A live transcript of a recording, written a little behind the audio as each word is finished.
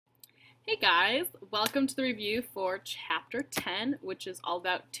Hey guys, welcome to the review for Chapter 10, which is all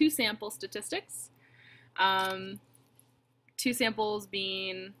about two-sample statistics. Two samples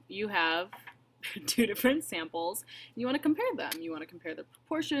being you have two different samples, and you want to compare them. You want to compare the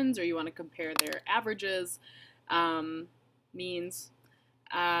proportions, or you want to compare their averages, means,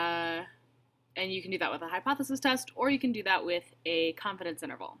 and you can do that with a hypothesis test, or you can do that with a confidence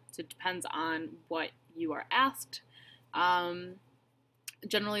interval. So it depends on what you are asked.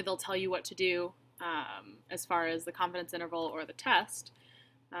 Generally, they'll tell you what to do as far as the confidence interval or the test.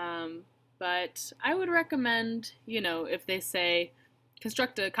 But I would recommend, if they say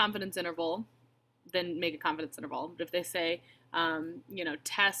construct a confidence interval, then make a confidence interval. But if they say,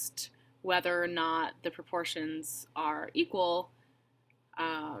 test whether or not the proportions are equal,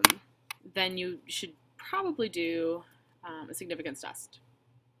 then you should probably do a significance test,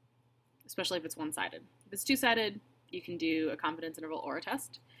 especially if it's one-sided. If it's two-sided, you can do a confidence interval or a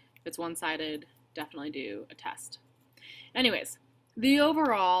test. If it's one-sided, definitely do a test. Anyways, the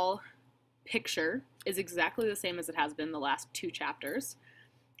overall picture is exactly the same as it has been the last two chapters.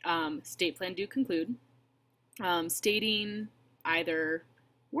 State, plan, do, conclude. Stating either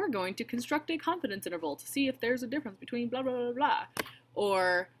we're going to construct a confidence interval to see if there's a difference between blah, blah, blah, blah,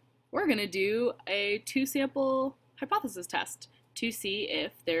 or we're going to do a two-sample hypothesis test to see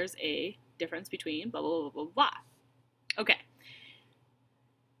if there's a difference between blah, blah, blah, blah, blah. Okay,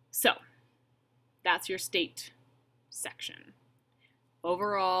 so that's your state section.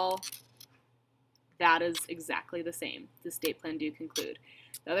 Overall, that is exactly the same. The state, plan, do, conclude.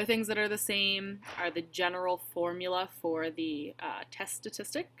 The other things that are the same are the general formula for the test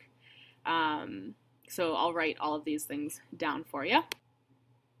statistic. So I'll write all of these things down for you.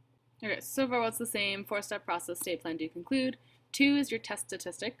 Okay, so far what's the same? Four-step process, state, plan, do, conclude. 2 is your test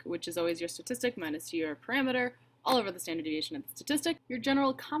statistic, which is always your statistic minus your parameter, all over the standard deviation of the statistic. Your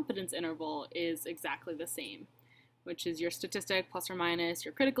general confidence interval is exactly the same, which is your statistic plus or minus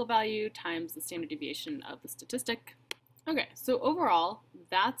your critical value times the standard deviation of the statistic. Okay, so overall,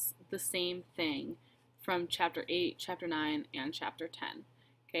 that's the same thing from Chapter 8, Chapter 9, and Chapter 10.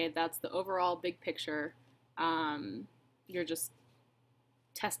 Okay, that's the overall big picture. You're just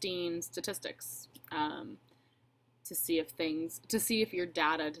testing statistics to see if your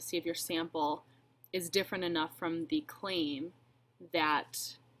data, to see if your sample is different enough from the claim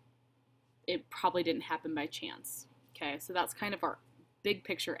that it probably didn't happen by chance. Okay, so that's kind of our big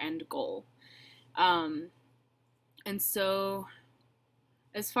picture end goal. And so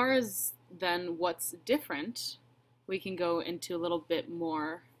as far as then what's different, we can go into a little bit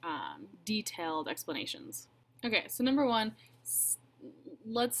more detailed explanations. Okay, so number one,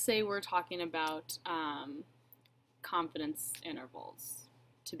 let's say we're talking about confidence intervals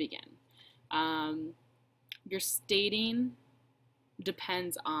to begin. Your stating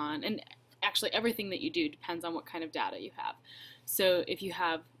depends on, and actually everything that you do depends on what kind of data you have. So if you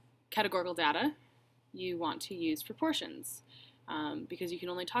have categorical data, you want to use proportions because you can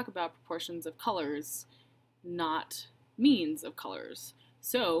only talk about proportions of colors, not means of colors.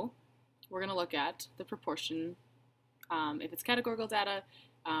 So we're going to look at the proportion if it's categorical data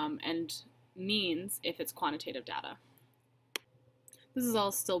and means if it's quantitative data. This is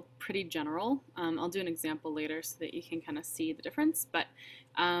all still pretty general. I'll do an example later so that you can kind of see the difference, but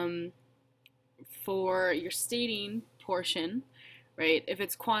for your stating portion, right, if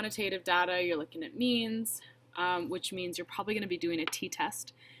it's quantitative data, you're looking at means, which means you're probably going to be doing a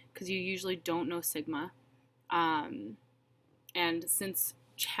t-test because you usually don't know sigma. And since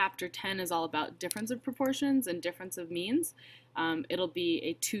Chapter 10 is all about difference of proportions and difference of means, it'll be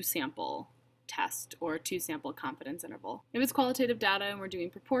a two-sample test or a two-sample confidence interval. If it's qualitative data and we're doing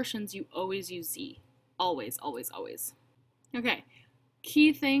proportions, you always use Z. Always, always, always. Okay,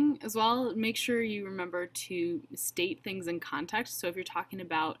 key thing as well, make sure you remember to state things in context. So if you're talking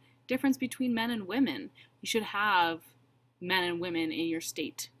about difference between men and women, you should have men and women in your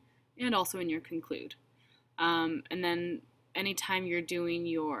state and also in your conclude. And then anytime you're doing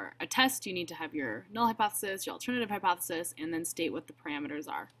a test, you need to have your null hypothesis, your alternative hypothesis, and then state what the parameters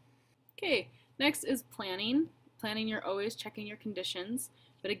are. Okay, next is planning. Planning, you're always checking your conditions,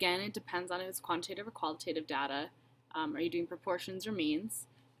 but again, it depends on if it's quantitative or qualitative data. Are you doing proportions or means?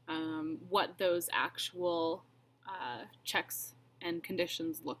 What those actual checks and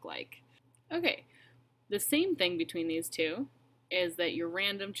conditions look like. Okay, the same thing between these two is that your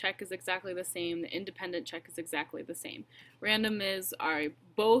random check is exactly the same, the independent check is exactly the same. Random is, are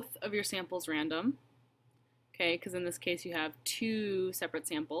both of your samples random? Okay, because in this case you have two separate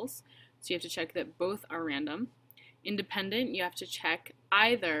samples, so you have to check that both are random. Independent, you have to check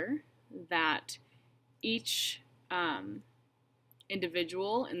either that each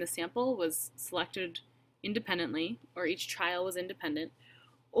individual in the sample was selected independently, or each trial was independent,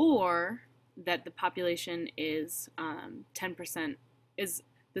 or that the population is 10%,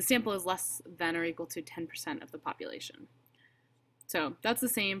 the sample is less than or equal to 10% of the population. So that's the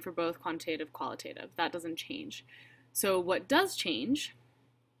same for both quantitative, qualitative. That doesn't change. So what does change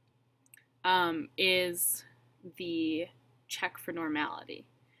is the check for normality.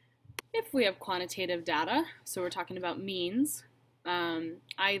 If we have quantitative data, so we're talking about means,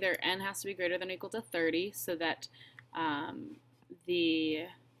 either n has to be greater than or equal to 30 so that the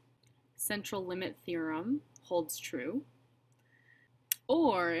central limit theorem holds true,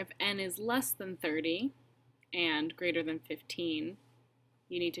 or if n is less than 30 and greater than 15,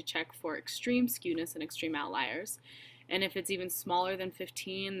 you need to check for extreme skewness and extreme outliers. And if it's even smaller than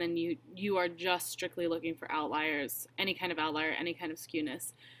 15, then you are just strictly looking for outliers, any kind of outlier, any kind of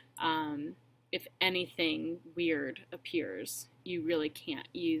skewness. If anything weird appears, you really can't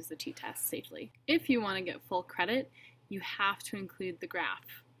use the t-test safely. If you want to get full credit, you have to include the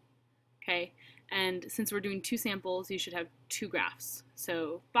graph. Okay, and since we're doing 2 samples, you should have 2 graphs.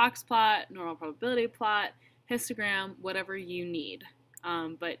 So box plot, normal probability plot, histogram, whatever you need.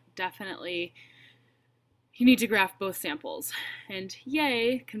 But definitely you need to graph both samples. And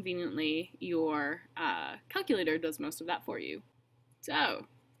yay, conveniently, your calculator does most of that for you. So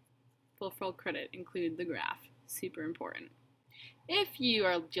full credit, include the graph. Super important. If you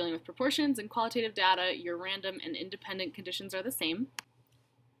are dealing with proportions and qualitative data, your random and independent conditions are the same.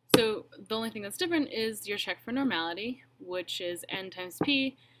 So the only thing that's different is your check for normality, which is n times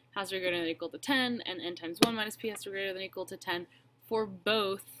p has to be greater than or equal to 10, and n times 1 minus p has to be greater than or equal to 10 for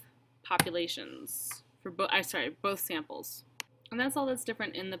both populations, for both samples. And that's all that's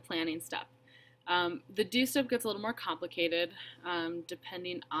different in the planning step. The do step gets a little more complicated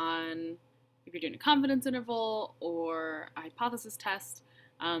depending on if you're doing a confidence interval or a hypothesis test.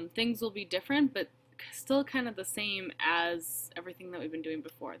 Things will be different, but still kind of the same as everything that we've been doing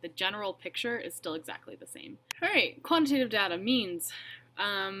before. The general picture is still exactly the same. All right, quantitative data means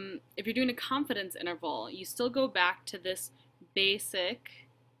if you're doing a confidence interval, you still go back to this basic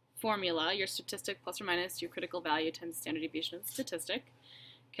formula, your statistic plus or minus your critical value times standard deviation of the statistic,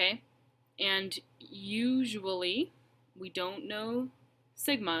 okay? And usually we don't know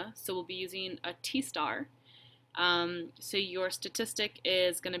sigma, so we'll be using a t-star. So your statistic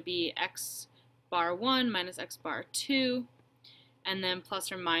is going to be x bar 1 minus x bar 2, and then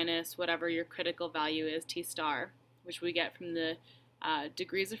plus or minus whatever your critical value is, t-star, which we get from the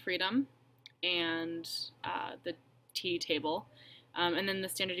degrees of freedom and the t-table, and then the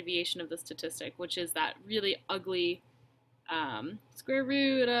standard deviation of the statistic, which is that really ugly square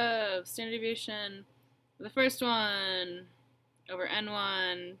root of standard deviation for the first one over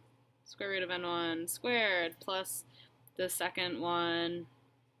n1 square root of n1 squared plus the second one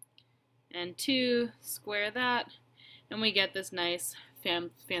n2, square that, and we get this nice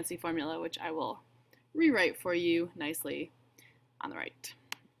fancy formula, which I will rewrite for you nicely on the right.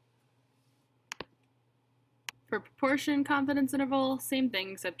 For proportion confidence interval, same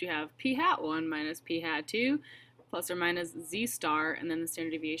thing, except you have p hat 1 minus p hat 2 plus or minus z star, and then the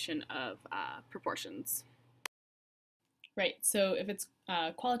standard deviation of proportions. Right, so if it's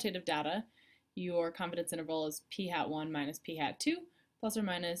qualitative data, your confidence interval is p hat 1 minus p hat 2 plus or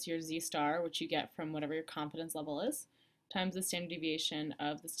minus your z star, which you get from whatever your confidence level is, times the standard deviation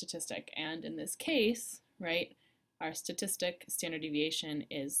of the statistic. And in this case, right, our statistic standard deviation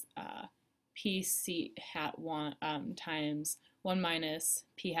is p c hat 1 times 1 minus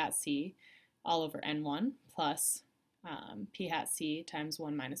p hat c all over n1 plus p hat c times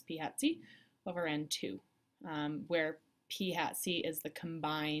 1 minus p hat c over n2, where p hat c is the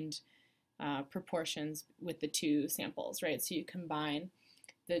combined proportions with the 2 samples, right? So you combine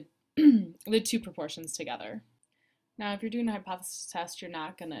the, the 2 proportions together. Now, if you're doing a hypothesis test, you're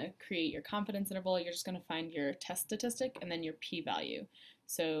not going to create your confidence interval. You're just going to find your test statistic and then your p-value.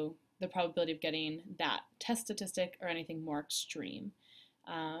 So the probability of getting that test statistic or anything more extreme.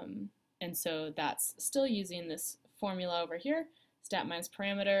 And so that's still using this formula over here, stat minus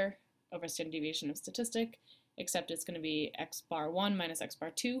parameter over standard deviation of statistic, except it's going to be x bar 1 minus x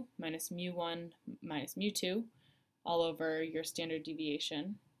bar 2 minus mu 1 minus mu 2 all over your standard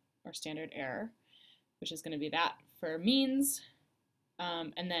deviation or standard error, which is going to be that for means,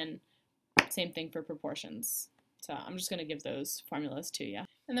 and then same thing for proportions. So I'm just going to give those formulas to you.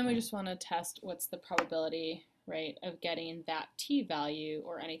 And then we just want to test what's the probability, right, of getting that t-value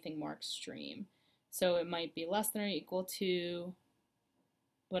or anything more extreme. So it might be less than or equal to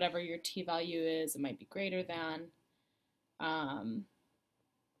whatever your t-value is. It might be greater than.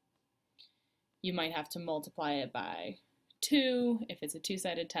 You might have to multiply it by 2, if it's a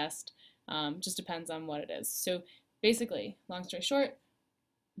two-sided test. Just depends on what it is. So basically, long story short,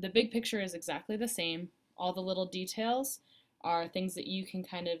 the big picture is exactly the same. All the little details are things that you can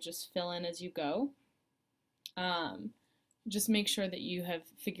kind of just fill in as you go. Just make sure that you have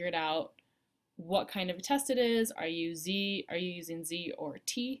figured out what kind of a test it is. Are you using Z or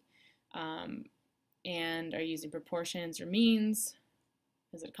T? And are you using proportions or means?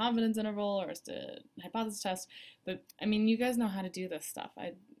 Is it a confidence interval or is it a hypothesis test? But I mean, you guys know how to do this stuff.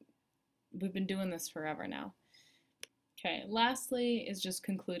 We've been doing this forever now. Okay, lastly is just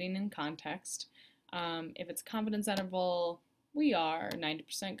concluding in context. If it's confidence interval, we are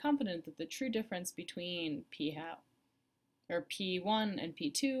 90% confident that the true difference between P1 and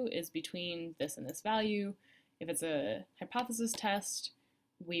P2 is between this and this value. If it's a hypothesis test,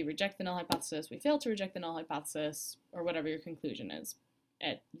 we reject the null hypothesis, we fail to reject the null hypothesis, or whatever your conclusion is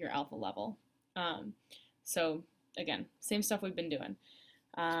at your alpha level. So again, same stuff we've been doing.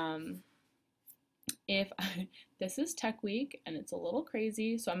 This is Tech Week and it's a little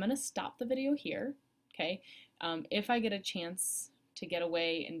crazy, so I'm going to stop the video here, okay? If I get a chance to get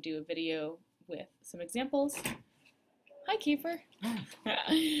away and do a video with some examples, hi Kiefer,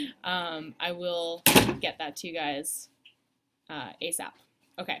 I will get that to you guys ASAP.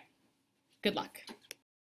 Okay, good luck.